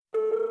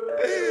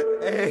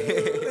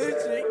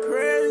This shit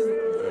crazy.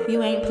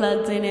 You ain't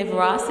plugged in if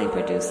Ross ain't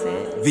produce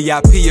it.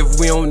 VIP if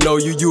we don't know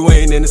you, you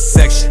ain't in the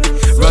section.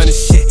 Running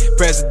shit,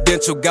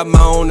 presidential, got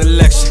my own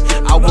election.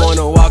 I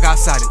wanna walk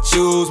outside and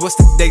choose, what's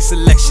the day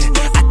selection?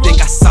 I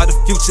think I saw the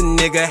future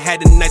nigga,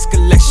 had a nice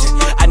collection.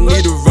 I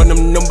need to run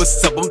them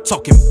numbers up, I'm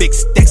talking big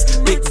stacks,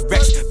 big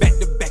racks, back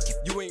to back if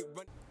you ain't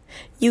running.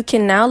 You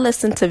can now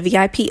listen to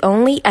VIP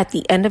only at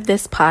the end of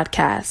this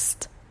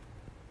podcast.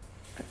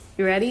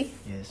 You ready?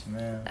 Yes,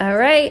 ma'am. All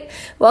right.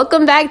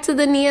 Welcome back to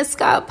the Nia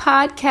Scott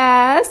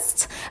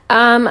podcast.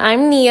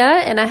 I'm Nia,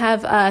 and I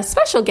have a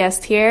special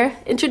guest here.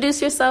 Introduce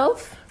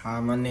yourself. Hi,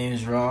 my name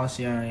is Ross.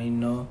 You already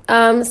know.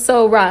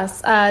 So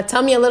Ross,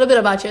 tell me a little bit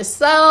about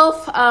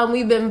yourself.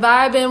 We've been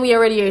vibing. We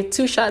already are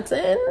 2 shots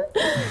in.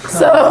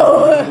 So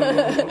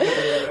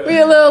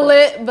we're a little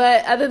lit.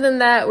 But other than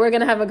that, we're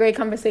going to have a great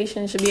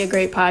conversation. It should be a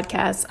great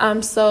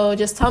podcast. So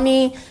just tell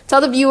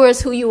the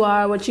viewers who you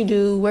are, what you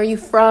do, where you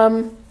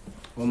from.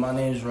 Well, my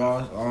name is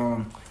Ross.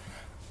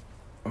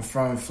 I'm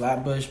from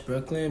Flatbush,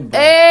 Brooklyn.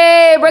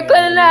 Hey,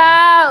 Brooklyn in the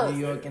house. New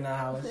York in the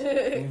house.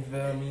 You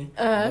feel me?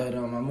 But I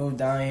moved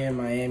down here in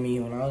Miami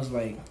when I was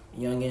like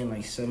youngin',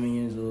 like 7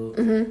 years old.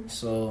 Mm-hmm.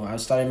 So I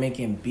started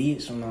making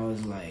beats when I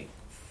was like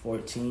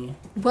 14.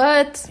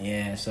 What?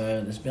 Yeah,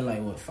 so it's been like,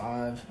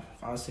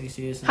 5-6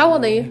 years. How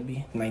old are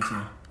you?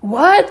 19.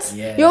 What?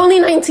 Yeah. You're only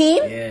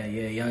 19? Yeah,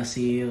 young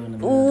CEO.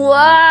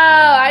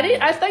 Wow,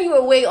 I thought you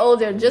were way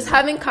older. Just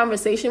having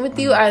conversation with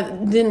you, I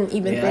didn't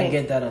even think. I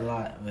get that a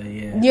lot, but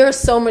yeah. You're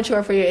so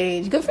mature for your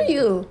age. Good for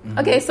you. Mm-hmm.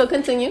 Okay, so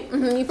continue.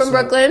 Mm-hmm. You from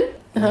Brooklyn?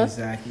 Uh-huh.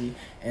 Exactly.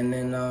 And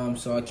then,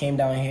 so I came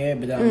down here,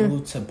 but then I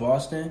moved to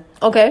Boston.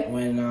 Okay.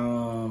 When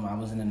I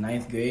was in the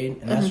 9th grade,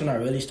 and that's when I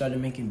really started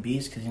making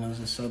beats because it's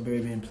a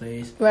suburban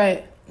place.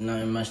 Right.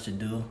 Nothing much to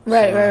do.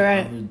 Right.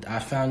 I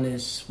found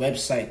this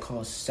website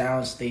called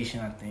Sound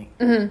Station, I think.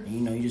 Mm-hmm.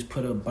 And, you just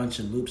put a bunch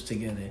of loops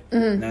together. Mm-hmm.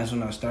 And that's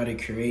when I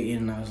started creating,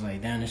 and I was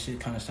like, damn, this shit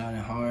kind of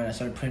sounded hard. I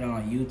started putting it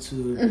on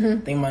YouTube.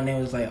 Mm-hmm. I think my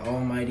name was like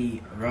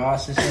Almighty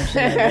Ross or some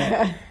shit like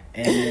that.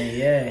 And then,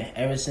 yeah,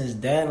 ever since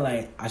then,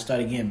 like, I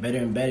started getting better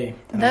and better.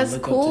 And that's I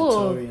look cool.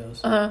 up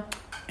tutorials. Uh-huh.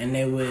 And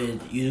they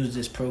would use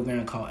this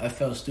program called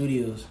FL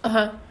Studios.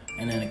 Uh-huh.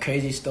 And then a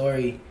crazy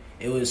story,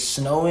 it was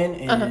snowing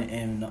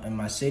in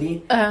my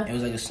city. Uh-huh. It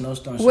was like a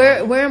snowstorm.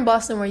 Where in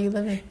Boston were you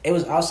living? It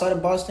was outside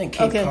of Boston,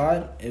 Cape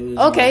Cod. It was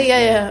okay,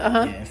 yeah.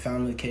 Uh-huh. Yeah,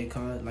 family Cape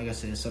Cod. Like I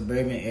said,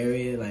 suburban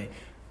area. Like,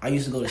 I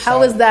used to go to How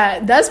was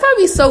that? That's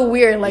probably so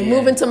weird. Like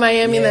moving to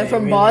Miami and then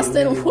from really,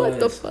 Boston. Really what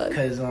the fuck?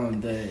 Because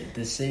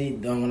the city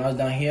when I was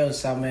down here, it was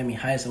South Miami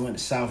Heights. I went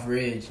to South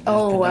Ridge. It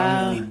was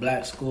predominantly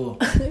black school.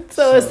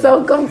 so it's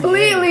so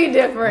completely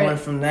different. Going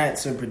from that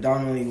to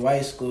predominantly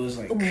white school is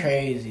like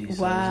crazy. So it's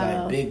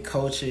like big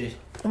culture shift.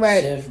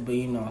 But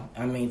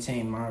I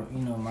maintain my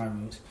my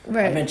roots.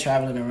 Right. I've been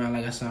traveling around.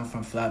 Like I said, I'm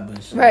from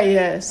Flatbush. So, right.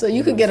 Yeah. So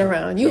you could get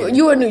around.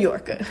 You were a New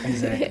Yorker.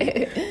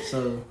 Exactly.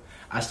 So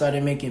I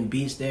started making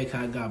beats there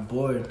because I got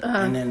bored.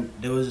 And then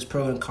there was this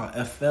program called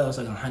FL. It's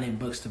like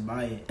 $100 to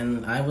buy it.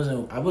 And I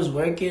was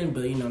working,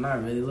 but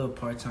not really, a little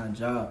part-time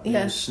job.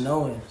 Yeah. It was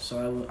snowing.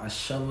 So I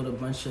shoveled a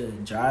bunch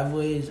of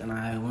driveways and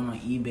I went on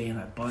eBay and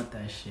I bought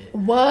that shit.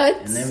 What?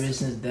 And ever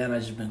since then,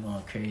 I've just been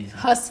going crazy.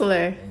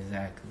 Hustler.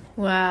 Exactly.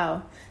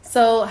 Wow.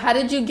 So how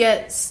did you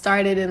get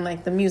started in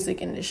like the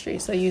music industry?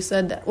 So you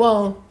said that,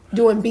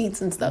 doing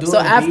beats and stuff.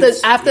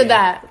 After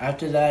that,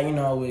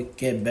 I would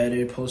get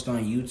better, post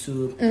on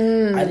YouTube.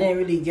 I didn't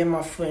really get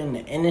my foot in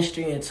the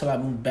industry until I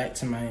moved back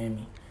to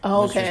Miami.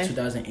 Oh, okay. Which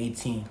was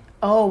 2018.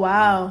 Oh,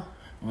 wow.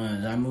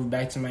 When I moved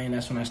back to Miami,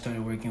 that's when I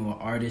started working with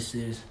artists.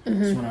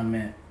 That's when I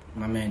met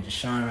my man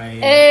Deshaun right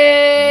here.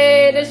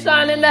 Hey,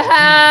 Deshaun in the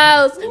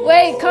house.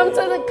 Wait, come to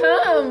the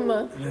come.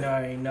 You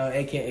already know,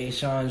 a.k.a.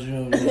 Sean's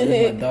Room. This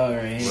is my dog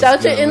right here.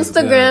 Shout your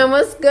Instagram.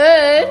 What's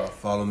good?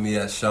 Follow me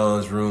at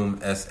Sean's Room,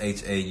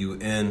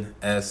 SHAUNSROOM.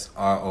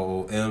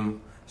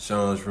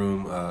 Sean's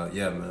Room.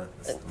 Yeah, man.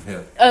 I'm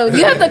here. Oh,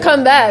 you have to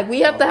come back. We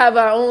have to have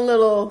our own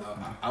little...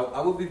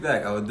 I will be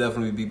back. I will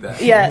definitely be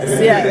back.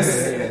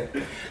 Yes.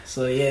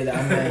 So, I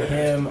met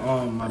him,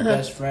 my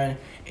best friend.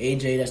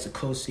 AJ, that's the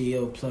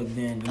co-CEO of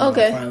Pluggedin.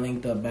 Okay. I finally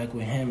linked up back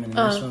with him, and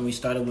that's when we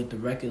started with the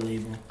record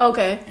label.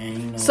 Okay.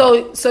 And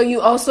so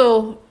you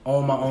also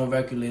own my own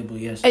record label,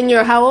 yes. And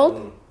you're how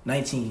old?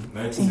 19.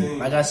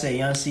 Like I said,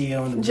 young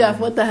CEO in the Jeff,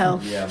 what the hell?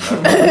 Yeah,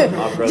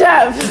 man.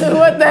 Jeff,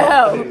 what the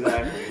hell?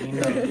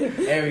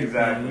 Exactly.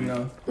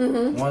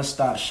 Everything,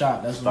 one-stop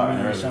shop. That's what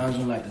me and Sean's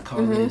would like to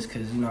call this,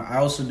 because, I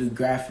also do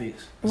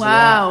graphics.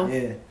 Wow.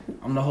 So,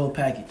 I'm the whole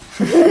package.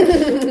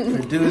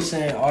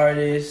 Producing,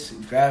 artists,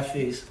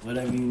 graphics,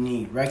 whatever you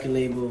need. Record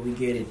label, we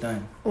get it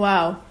done.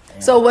 Wow. Yeah.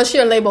 So what's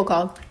your label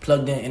called?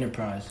 Pluggedin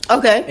Enterprise.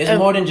 Okay. It's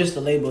more than just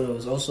a label, though.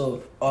 It's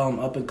also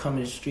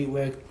up-and-coming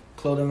streetwear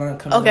clothing line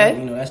coming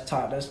out.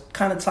 That's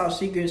kind of top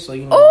secret, so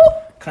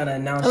kind of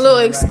announcing a little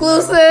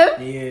exclusive.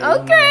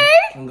 Yeah. Okay.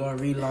 I'm gonna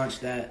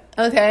relaunch that.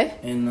 Okay.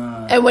 And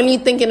when are you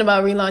thinking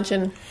about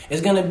relaunching?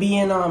 It's gonna be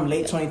in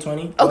late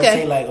 2020. Okay. I would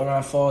say like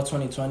around fall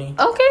 2020.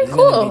 Okay, it's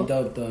cool. Gonna be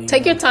dope, though,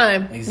 Take your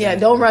time. Exactly. Yeah,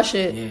 don't rush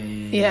it.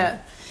 Yeah.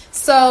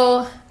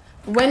 So,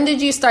 When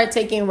did you start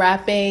taking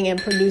rapping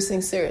and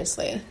producing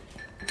seriously?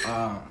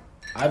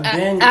 I've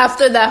been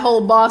after that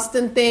whole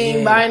Boston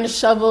thing, buying the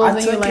shovels,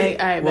 and you're like,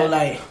 all right, well,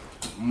 like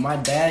my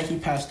dad, he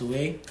passed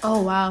away.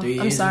 Oh wow, 3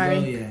 years I'm sorry.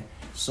 ago, yeah.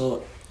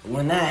 So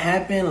when that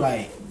happened,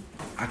 like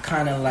I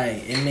kind of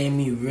like it made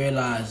me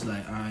realize,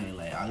 like, all right,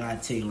 like I gotta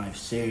take life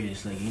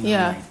serious, like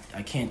like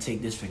I can't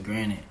take this for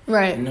granted,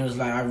 right? And it was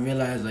like I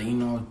realized, like I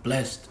was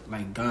blessed,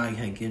 like God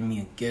had given me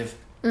a gift.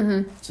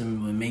 To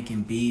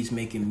making beats,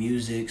 making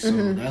music.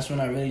 So that's when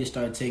I really just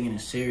started taking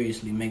it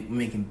seriously,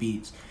 making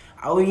beats.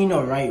 I would,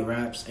 write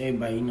raps.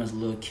 Everybody, as a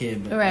little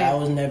kid, but that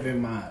was never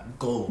my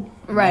goal.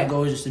 My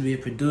goal was just to be a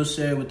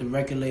producer with the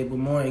record label,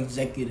 more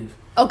executive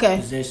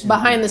position.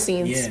 Behind the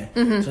scenes. Yeah.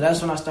 So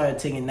that's when I started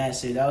taking that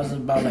serious. That was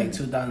about like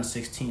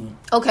 2016.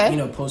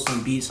 Okay.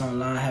 Posting beats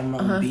online, having my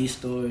own beat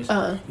stores.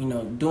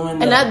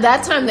 Doing. And at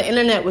that time, the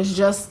internet was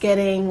just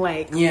getting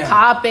like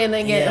popping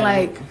and getting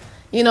like.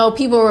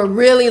 People were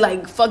really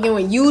like fucking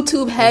with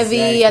YouTube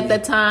heavy at the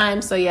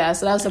time. So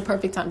so that was the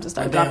perfect time to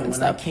start dropping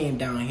stuff. When I came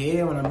down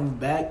here, when I moved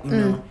back,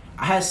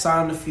 I had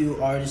signed a few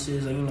artists,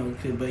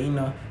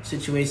 but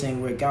situation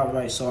didn't work out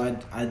right. So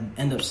I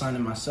ended up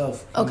signing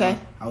myself. Okay.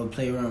 I would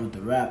play around with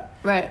the rap.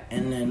 Right.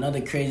 And then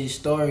another crazy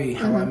story,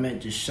 how I met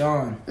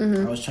Deshaun.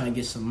 I was trying to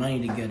get some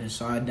money together,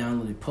 so I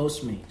downloaded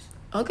Postmates.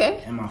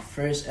 Okay. And my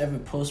first ever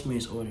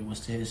Postmates order was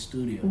to his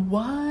studio.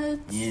 What?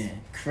 Yeah,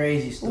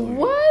 crazy story.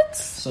 What?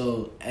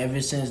 So ever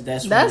since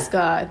that's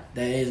God.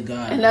 That is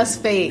God. And that's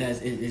fate.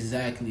 That's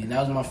exactly. And that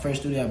was my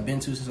first studio I've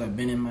been to since I've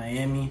been in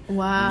Miami.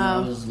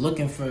 Wow. I was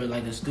looking for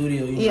like a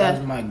studio. That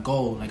was my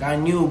goal. Like I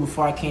knew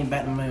before I came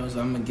back to Miami,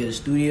 I'm gonna get a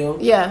studio.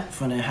 Yeah.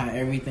 For to have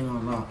everything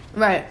unlocked.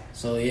 Right.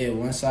 So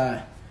once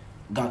I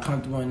got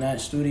comfortable in that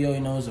studio,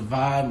 it was a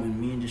vibe,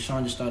 and me and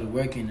Deshaun just started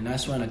working, and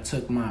that's when I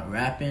took my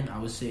rapping, I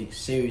would say,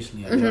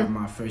 seriously. I dropped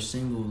my first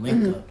single,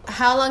 Link Up.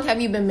 How long have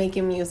you been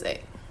making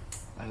music?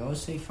 Like, I would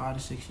say 5 to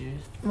 6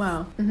 years.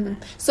 Wow.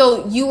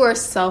 So you were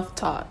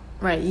self-taught,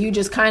 right? You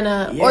just kind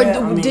of,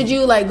 did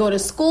you like go to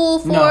school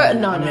for it?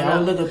 No. I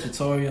would look up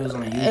tutorials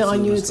on YouTube. On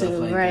YouTube, and stuff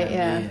like right,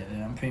 that.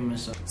 Yeah, I'm pretty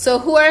much So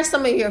who are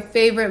some of your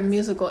favorite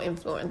musical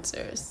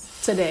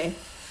influencers today?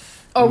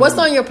 Or what's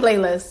on your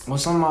playlist?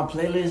 What's on my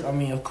playlist?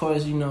 Of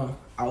course,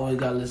 I always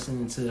got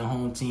listening to the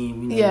home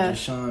team.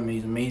 Deshaun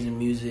makes amazing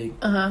music.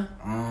 I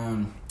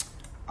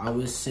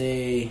would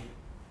say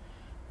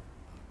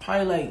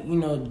probably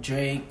like,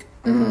 Drake,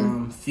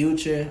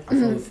 Future. I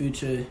fuck with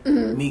Future,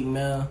 Meek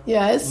Mill.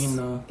 Yes.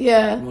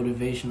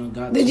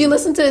 Motivational. Did you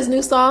listen to his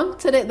new song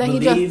today that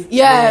Believe? he dropped?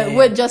 Yeah,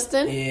 with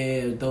Justin.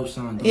 Yeah, dope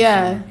song. Song.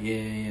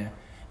 Yeah.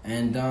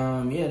 And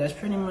that's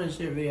pretty much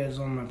it. Really, that's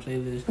on my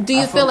playlist. Do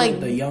you feel like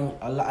the young?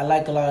 I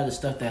like a lot of the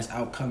stuff that's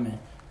outcoming.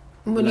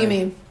 What do you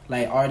mean?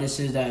 Like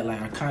artists that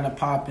like are kind of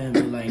popping,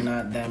 but like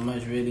not that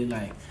much. Really,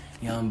 like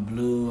Young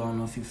Blue. I don't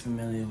know if you're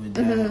familiar with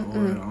that,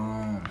 or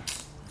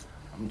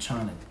I'm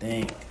trying to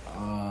think.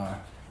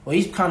 Well,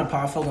 he's kind of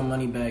powerful on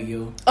Moneybagg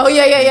Yo. Oh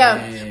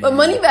yeah. But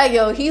Moneybagg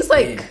Yo, he's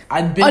like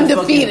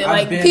undefeated.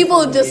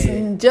 People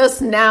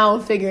just now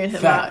figuring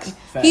him out.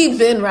 He's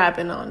been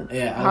rapping on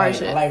hard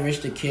shit. I like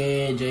Rich the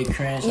Kid, Jay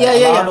Crench.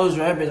 A lot of those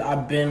rappers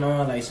I've been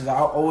on. Like, since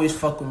I always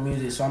fuck with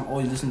music, so I'm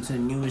always listening to the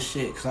newest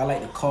shit because I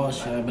like the call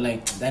shit. I be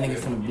like, that nigga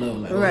finna blow.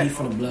 Like, he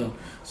finna blow.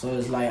 So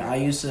it's like I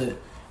used to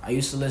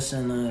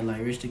listen to like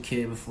Rich the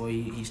Kid before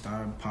he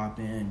started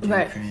popping,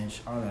 Jay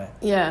Crench, all that.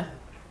 Yeah.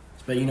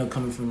 But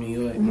coming from New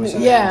York,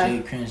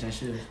 Jay Crench, that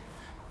shit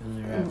was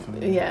a rap for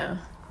me. Yeah.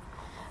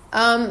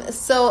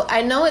 So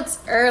I know it's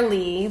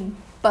early,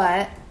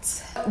 but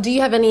do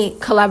you have any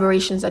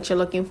collaborations that you're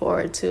looking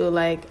forward to?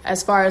 Like,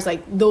 as far as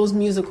like those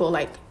musical,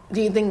 like,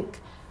 do you think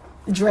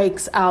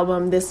Drake's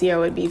album this year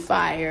would be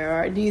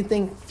fire, or do you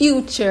think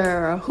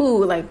Future, or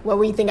who? Like, what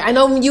were you thinking? I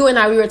know you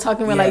and we were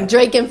talking about like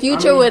Drake and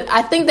Future.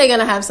 I think they're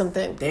gonna have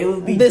something. They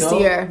would be this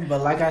dope, year.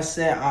 But like I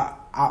said, I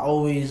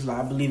always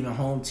I believe in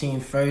home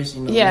team first.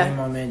 Me and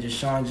my man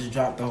Deshaun just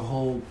dropped a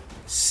whole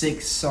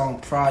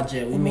 6-song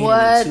project. We made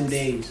it in 2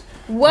 days.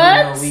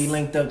 What? We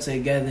linked up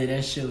together.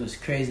 That shit was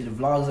crazy. The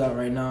vlog's out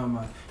right now on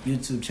my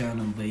YouTube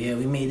channel. But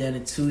we made that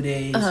in 2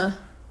 days.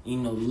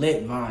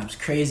 Lit vibes,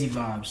 crazy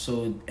vibes.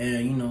 So,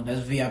 and that's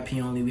VIP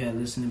only. We had a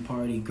listening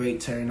party,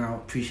 great turnout.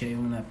 Appreciate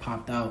everyone that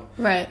popped out.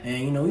 Right.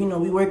 And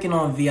we working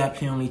on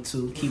VIP only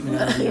too, keeping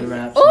that under the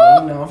wraps. So,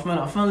 I'm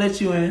gonna let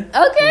you in.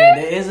 Okay.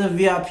 There is a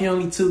VIP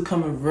only 2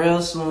 coming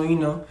real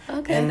soon.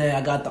 Okay. And then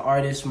I got my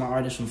artist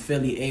from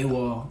Philly,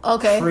 AWOL.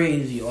 Okay.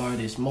 Crazy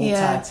artist,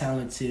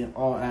 multi-talented in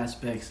all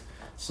aspects.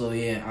 So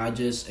I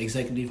just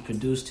executive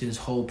produced his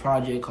whole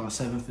project called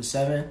 7 for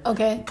 7.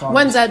 Okay.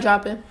 When's that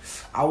dropping?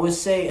 I would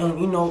say end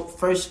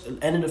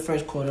of the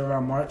first quarter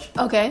around March.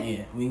 Okay.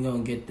 Yeah, we gonna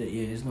get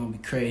it's gonna be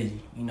crazy.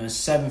 It's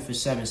 7 for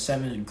 7.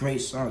 7 great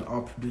songs,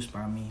 all produced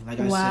by me. Like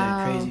I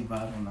said, crazy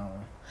vibe on that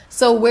one.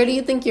 So where do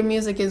you think your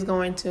music is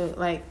going to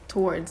like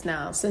towards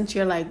now? Since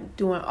you're like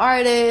doing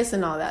artists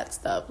and all that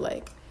stuff,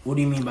 like. What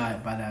do you mean by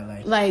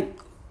that? Like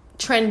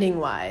trending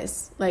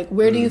wise? Like,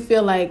 where do you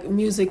feel like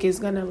music is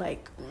gonna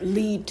like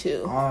lead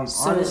to?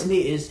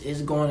 Honestly,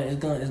 it's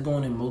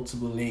going in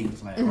multiple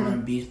lanes. Like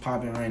R&B's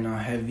popping right now,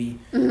 heavy.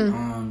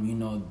 You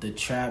know, the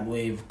trap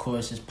wave, of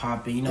course, is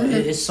popping. You know,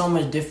 it's so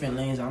much different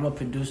lanes. I'm a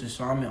producer,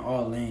 so I'm in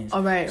all lanes.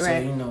 Oh, right. So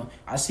you know,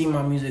 I see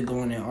my music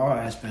going in all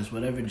aspects,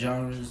 whatever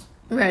genres.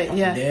 Right.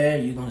 Yeah. There,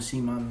 you're gonna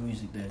see my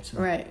music there too.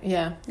 Right.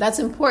 Yeah. That's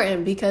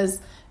important because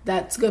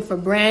that's good for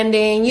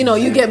branding. You know,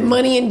 you get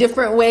money in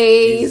different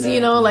ways. You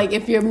know, like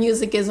if your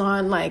music is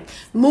on like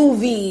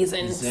movies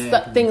and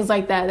things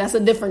like that, that's a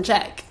different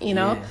check. You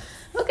know.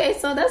 Yeah. Okay,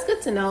 so that's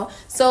good to know.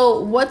 So,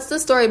 what's the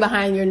story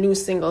behind your new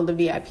single, "The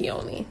VIP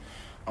Only"?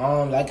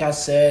 Like I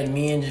said,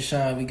 me and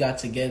Deshaun, we got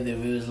together.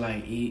 It was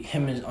like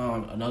him and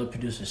another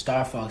producer,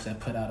 Star Fox, that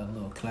put out a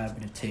little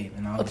collaborative tape,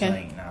 and I was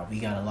like, "Nah, we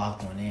gotta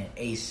lock one in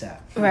ASAP."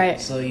 Right.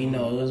 So you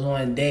know, it was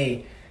one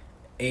day,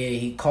 and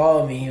he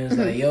called me. He was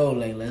like, "Yo,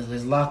 like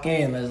let's lock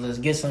in. Let's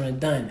get something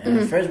done." And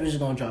at first, we was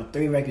just gonna drop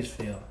 3 records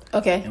for y'all.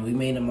 Okay. And we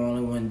made them all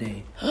in one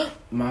day.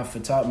 My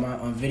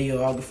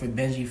videographer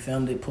Benji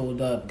filmed it, pulled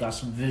up, got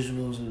some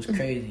visuals. It was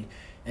crazy.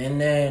 And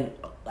then,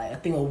 like I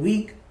think a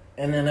week.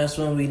 And then that's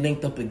when we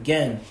linked up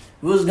again.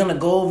 We was gonna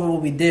go over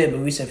what we did,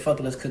 but we said, "Fuck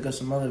it, let's cook up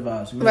some other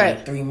vibes." We made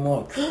like 3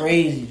 more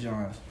crazy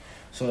genres.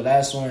 So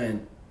that's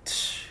when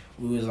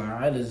we was like, "All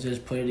right, let's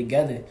just put it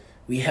together."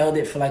 We held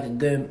it for like a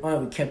good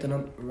month. We kept it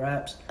on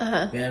raps. We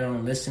had it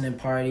on listening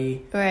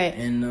party. Right.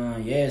 And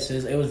so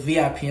it was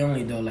VIP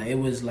only though. Like it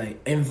was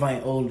like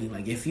invite only.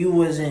 Like if you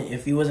wasn't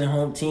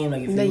home team,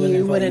 like if then you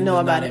wasn't wouldn't know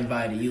about it.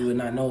 Invited, you would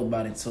not know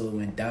about it until it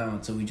went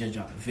down. So we just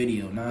dropped a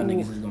video. Now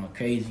niggas is going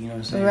crazy. You know what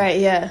I'm saying? Right.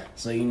 Yeah.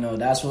 So you know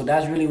that's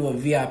really what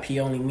VIP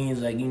only means.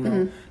 Like you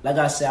know, like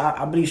I said,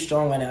 I believe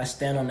strong on it. I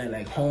stand on that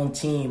like home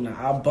team. Like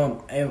I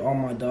bump all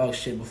my dog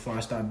shit before I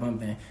start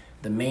bumping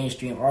the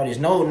mainstream artists.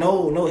 No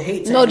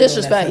hate. No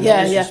disrespect.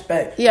 Yeah,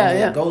 disrespect.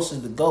 Yeah. The ghost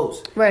is the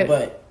ghost. Right.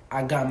 But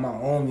I got my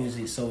own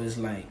music, so it's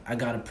like I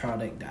got a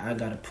product that I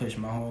gotta push.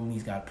 My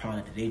homies got a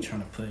product that they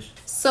trying to push.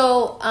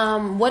 So,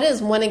 what is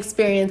one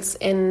experience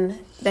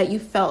that you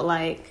felt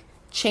like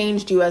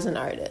changed you as an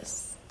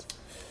artist?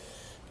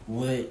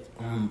 When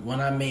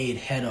I made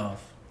Head Off.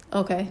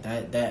 Okay.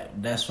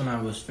 That's when I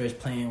was first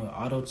playing with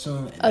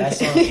auto-tune. That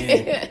song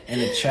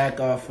and the track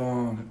off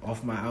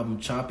my album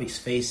Tropics,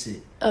 Face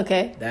It.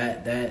 Okay.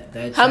 That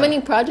How track, many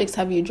projects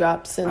have you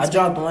dropped since? I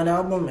dropped one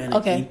album and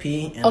an EP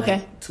and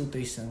like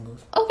 2-3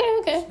 singles. Okay.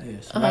 Yeah,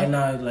 so right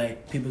now,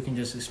 like people can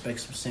just expect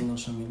some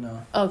singles from me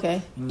now.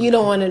 Okay. You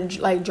don't want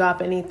to like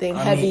drop anything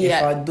heavy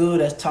yet. If I do,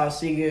 that's top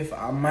secret.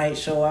 I might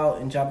show out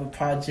and drop a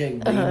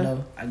project, but you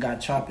know, I got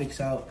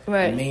Tropics out.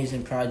 Right.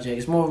 Amazing project.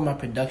 It's more of my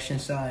production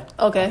side.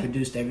 Okay. I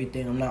produced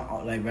everything. I'm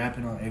not like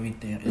rapping on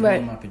everything. It's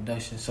more my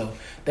production. So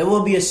there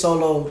will be a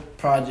solo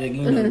project,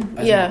 you know,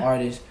 as an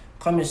artist.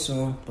 Coming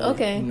soon. But,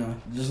 you know,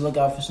 just look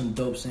out for some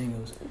dope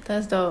singles.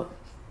 That's dope.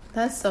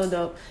 That's so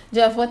dope.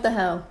 Jeff, what the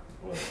hell?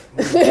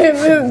 Jeff.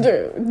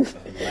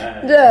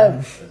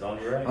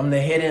 I'm the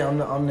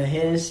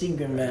hidden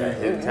secret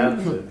man.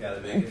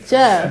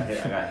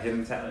 Jeff. I got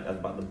hidden talent that's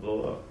about to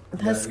blow up.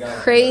 That's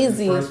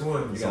crazy. First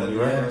one,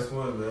 first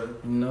one, man.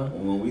 You know?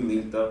 When we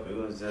linked up, it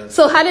was just.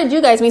 So how did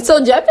you guys meet? So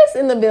Jeff is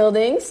in the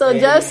building. So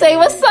Jeff, say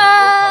what's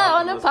up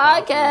on the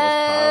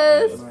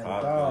podcast.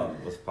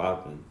 What's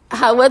popping?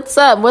 What's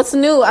up? What's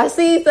new? I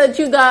see that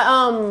you got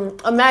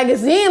a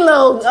magazine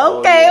logo.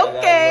 Okay.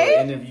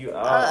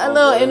 A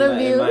little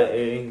interview.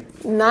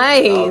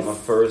 Nice. My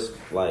first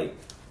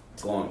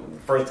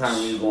first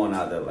time we going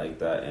out there like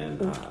that,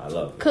 and I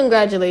love it.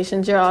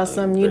 Congratulations, you're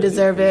awesome. You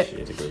deserve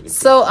it.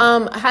 So,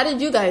 how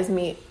did you guys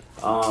meet?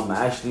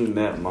 I actually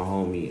met my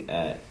homie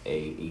at a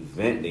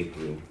event they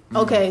threw.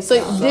 Okay, so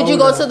did you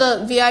go to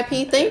the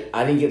VIP thing?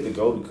 I didn't get to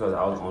go because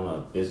I was on a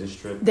business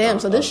trip.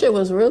 Damn, so this shit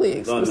was really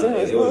exclusive.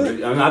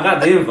 I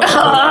got the invite.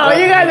 Oh,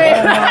 you got the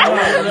invite.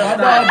 I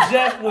thought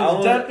Jeff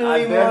was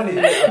definitely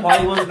wanted. I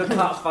probably wasn't the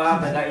top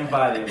 5 that got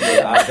invited,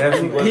 but I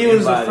definitely was. He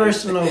was the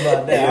first to know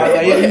about that. I was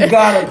like, yo, you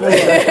gotta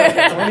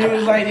go. When he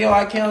was like, yo,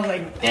 I can't, I was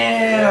like,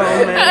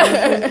 damn,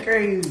 man, this is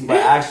crazy. But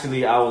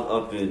actually, I was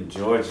up in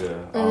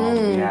Georgia.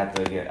 We had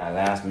to get a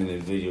last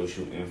minute video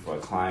shooting for a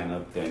client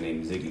up there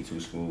named Ziggy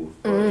Too Smooth.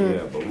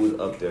 Yeah, but we was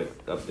up there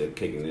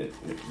kicking it,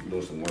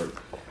 doing some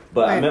work.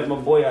 But I met my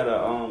boy at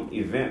a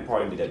event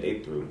party that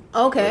they threw.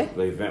 Okay.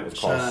 The event was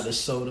called Shout out to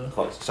Soda.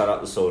 Shout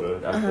out to Soda.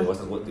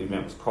 That's what the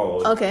event was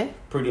called. Okay.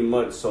 Pretty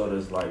much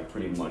Soda's like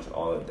pretty much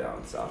all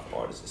down south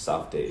artists,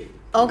 South Dade.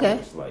 Okay.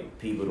 It's like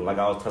people like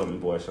I was telling my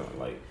boy something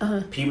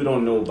like people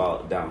don't know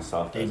about down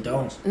south. They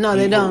don't. No,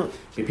 they don't.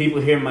 The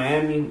people here in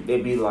Miami,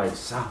 they be like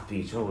South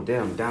Beach, oh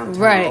damn,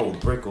 downtown, right. Oh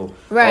Brickell,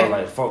 right. Or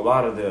like Fort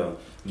Lauderdale,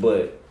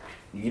 but.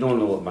 You don't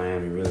know what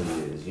Miami really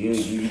is.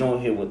 You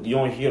don't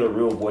hear the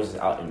real voices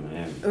out in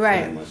Miami.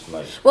 Right. Much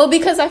like, well,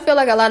 because I feel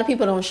like a lot of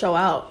people don't show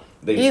out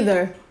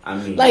either. I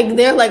mean, like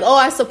they're like, oh,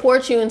 I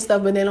support you and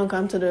stuff, but they don't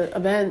come to the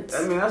events.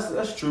 I mean,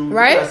 that's true.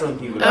 Right? Some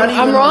people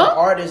I'm wrong.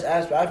 Artist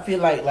aspect. I feel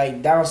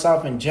like down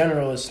south in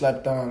general is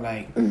slept on.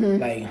 Like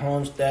like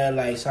Homestead,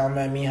 like South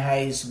Miami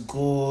Heights,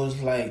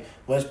 schools, like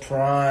West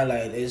Prawn,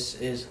 like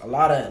it's a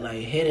lot of like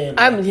hidden.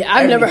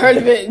 I've never heard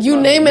of it.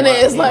 You naming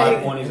it is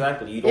like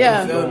exactly. You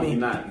don't feel me. You're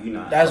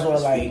not. That's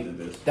what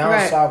like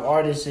down south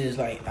artists is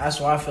like. That's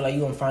why I feel like you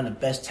gonna find the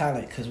best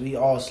talent because we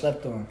all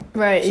slept on.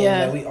 Right. So,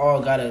 yeah. Like, we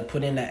all gotta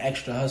put in that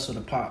extra hustle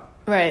to pop.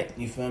 Right.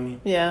 You feel me?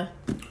 Yeah.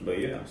 But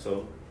yeah,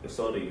 so the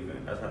soda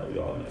event. That's how we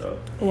all met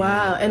up.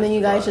 Wow. And then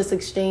you guys just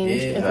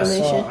exchanged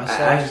information.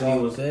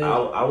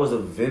 I was a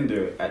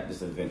vendor at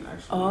this event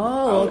actually. Oh,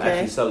 I was okay.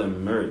 actually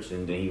selling merch,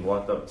 and then he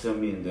walked up to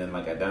me, and then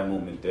like at that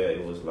moment there,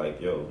 it was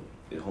like, yo,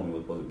 this homie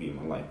was supposed to be in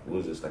my life. It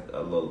was just like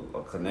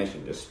a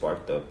connection just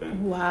sparked up,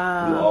 and we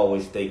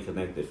always stay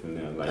connected from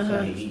there.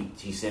 Like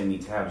he sent me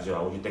tabs,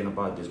 yo, what you think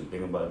about this? What you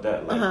think about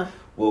that? Like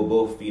we'll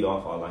both feed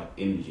off our like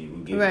energy.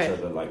 We give each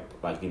other like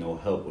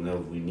help whenever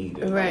we need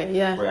it. Right. Like,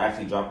 yeah. We're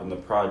actually dropping the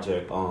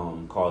project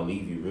called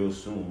Leave You real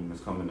soon.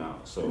 It's coming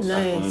out, so it's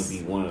going to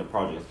be one of the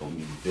projects going to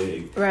be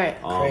big. Right.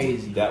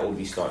 Crazy. That will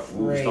be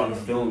We'll start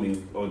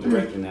filming or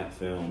directing that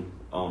film.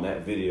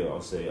 That video,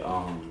 I'll say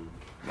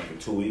like in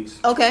 2 weeks.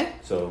 Okay.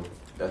 So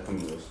that's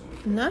coming real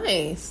soon.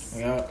 Nice.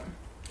 Yeah.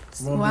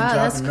 Wow,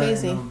 that's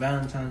crazy. On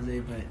Valentine's Day,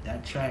 but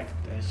that track,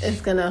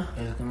 it's gonna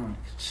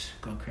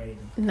go crazy.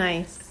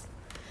 Nice.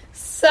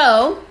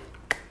 So,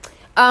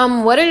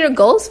 what are your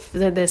goals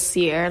for this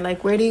year?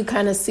 Like, where do you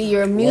kind of see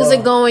your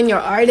music going, your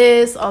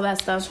artists, all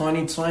that stuff?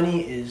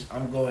 2020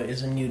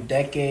 it's a new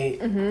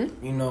decade.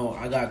 Mm-hmm. You know,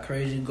 I got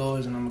crazy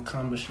goals and I'm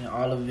accomplishing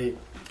all of it.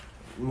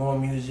 More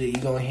music,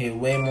 you're gonna hear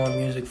way more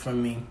music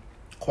from me.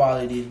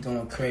 Quality is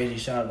going crazy.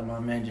 Shout out to my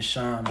man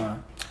Jashawn, my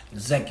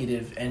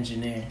executive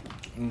engineer.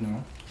 You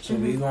know, so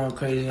we going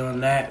crazy on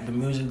that. The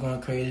music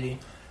going crazy.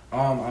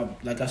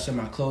 Like I said,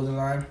 my clothing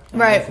line.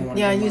 Right.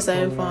 Yeah, you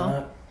said it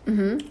for.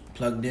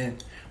 Plugged in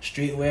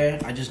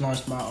streetwear. I just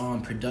launched my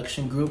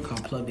production group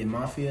called Pluggedin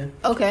Mafia.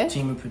 Okay.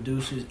 Team of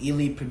producers,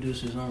 elite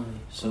producers only.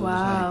 So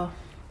wow.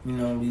 It's like,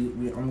 you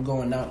know, I'm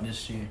going out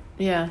this year.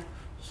 Yeah.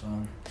 So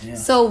yeah.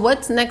 So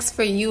what's next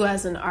for you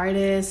as an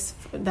artist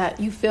that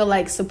you feel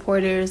like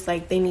supporters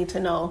like they need to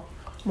know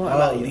more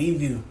about you?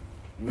 Leave You.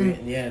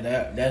 Yeah,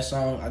 that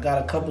song. I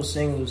got a couple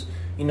singles.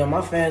 You know,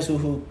 my fans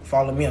who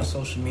follow me on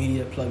social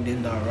media,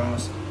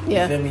 Pluggedin.Ross.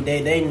 Yeah. You feel me?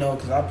 They know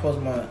because I post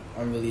my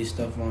unreleased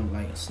stuff on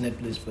like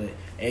snippets, but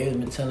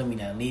everyone's been telling me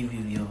that Leave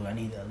You, yo, I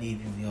need to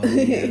leave you, yo, I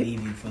need to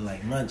leave you for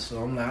like months.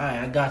 So I'm like, all right,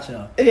 I got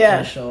y'all. Yeah.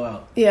 I'm show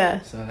out.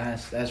 Yeah. So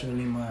that's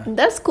really my.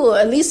 That's cool.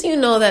 At least you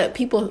know that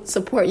people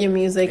support your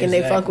music and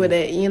they fuck with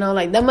it. You know,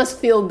 like that must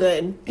feel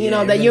good. You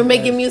know that you're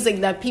making music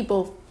that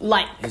people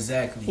like.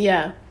 Exactly.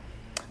 Yeah.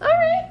 All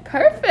right.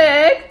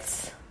 Perfect.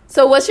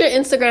 So what's your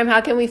Instagram?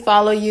 How can we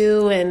follow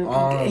you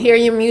and hear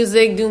your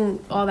music, do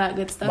all that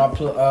good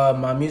stuff?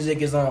 My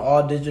music is on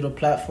all digital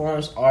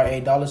platforms. RA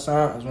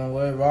 $, is one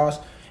word, Ross.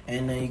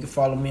 And then you can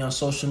follow me on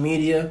social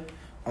media.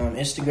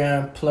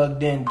 Instagram,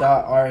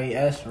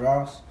 pluggedin.ras,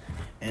 Ross.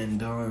 And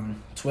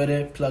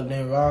Twitter,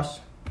 pluggedin.Ross.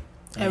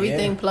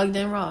 Everything Plugged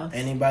In Ross.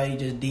 Anybody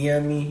just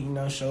DM me, you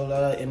know, show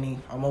love.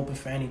 I'm open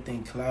for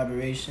anything.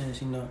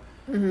 Collaborations, you know.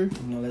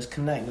 Mm-hmm. You know, let's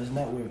connect, let's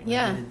network.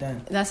 Let's get it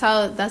done.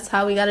 That's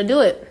how we got to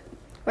do it.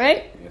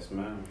 Right? Yes,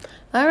 ma'am.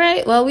 All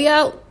right. Well, we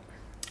out.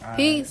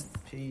 Peace.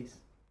 Peace.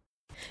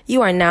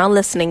 You are now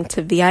listening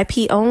to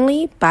VIP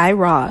Only by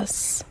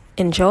Ross.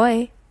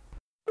 Enjoy.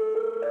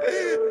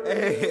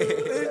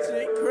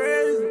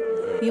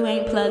 You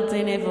ain't plugged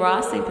in if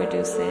Ross ain't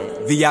produce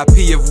it.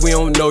 VIP if we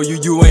don't know you,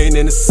 you ain't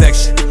in the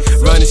section.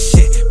 Running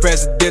shit,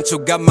 presidential,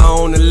 got my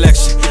own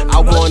election. I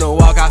wanna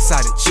walk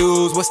outside and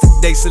choose, what's the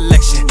day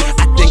selection?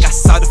 I think I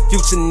saw the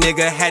future,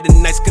 nigga, had a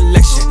nice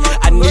collection.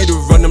 I need to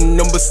run them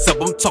numbers up,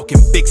 I'm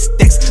talking big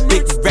stacks,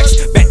 big racks,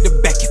 back to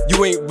back. If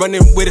you ain't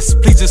running with us,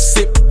 please just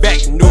sit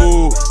back,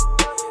 no.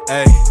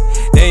 Hey,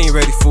 they ain't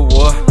ready for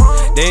war,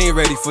 they ain't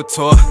ready for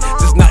tour.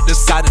 Just not the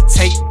side of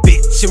tape,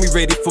 bitch, and we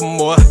ready for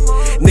more.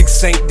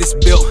 Niggas ain't this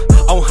built,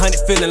 on 100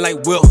 feeling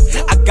like Will.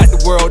 I got the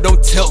world on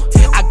tilt,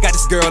 I got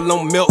this girl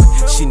on milk.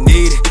 She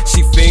need it,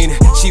 she fiendin',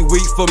 she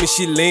weak for me,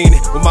 she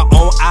leanin'. With my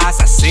own eyes,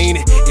 I seen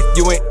it. If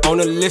you ain't on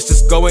the list,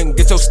 just go and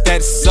get your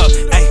status up.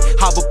 Ay,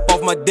 hop up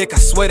off my dick, I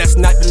swear that's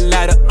not the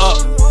ladder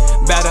up.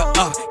 Batter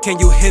up, can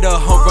you hit a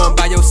home run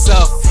by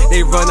yourself?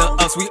 They runnin'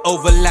 us, we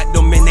overlap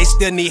them and they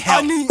still need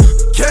help. I need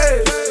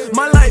cash,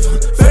 my life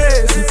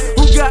fast.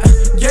 Who got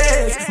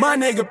gas? My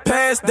nigga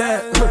past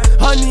that.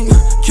 I need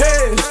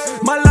cash,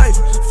 my life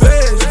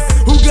fast.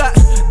 Who got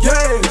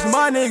gas?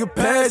 My nigga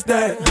past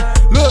that.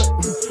 Look,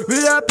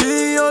 VIP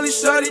only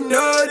shawty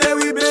know that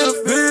we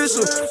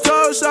beneficial.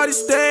 Told shawty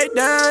stay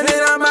down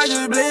and I might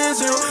just blend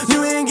you.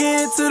 You ain't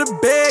getting to the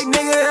bag,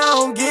 nigga, I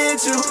don't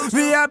get you.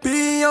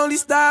 VIP only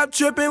stop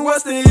tripping,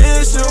 what's the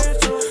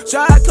issue?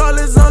 Try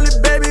callers only,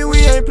 baby, we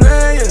ain't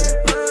playing.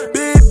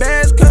 Big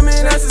bags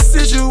coming, that's the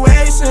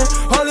situation.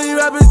 Only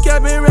rappers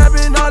kept it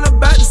rapping all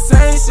about the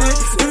same shit.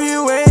 If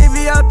you ain't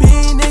VIP,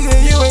 nigga,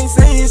 you ain't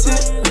saying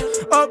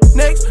shit. Up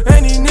next,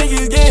 and these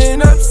niggas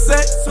getting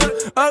upset.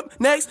 Up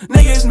next,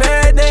 niggas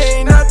mad, they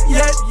ain't up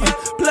yet.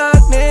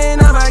 Plugged in,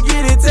 I might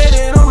get it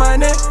tatted on my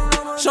neck.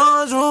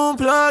 Sean's room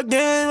plugged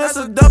in, that's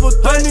a double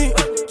honey.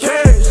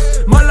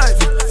 Cash, my life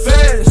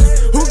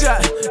fast.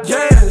 got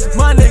gas?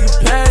 My nigga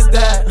past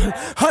that.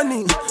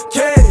 Honey,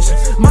 cash,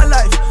 my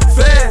life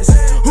fast.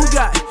 Who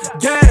got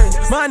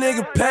gas? My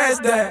nigga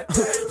past that.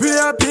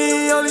 VIP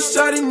only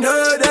shawty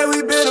know that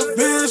we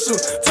beneficial.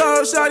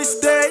 Told shawty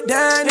stay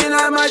down and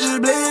I might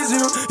just blaze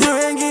you. You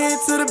ain't getting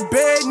to the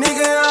bed,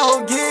 nigga, I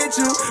don't get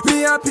you.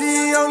 VIP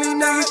only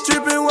niggas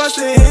trippin' what's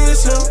the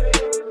issue?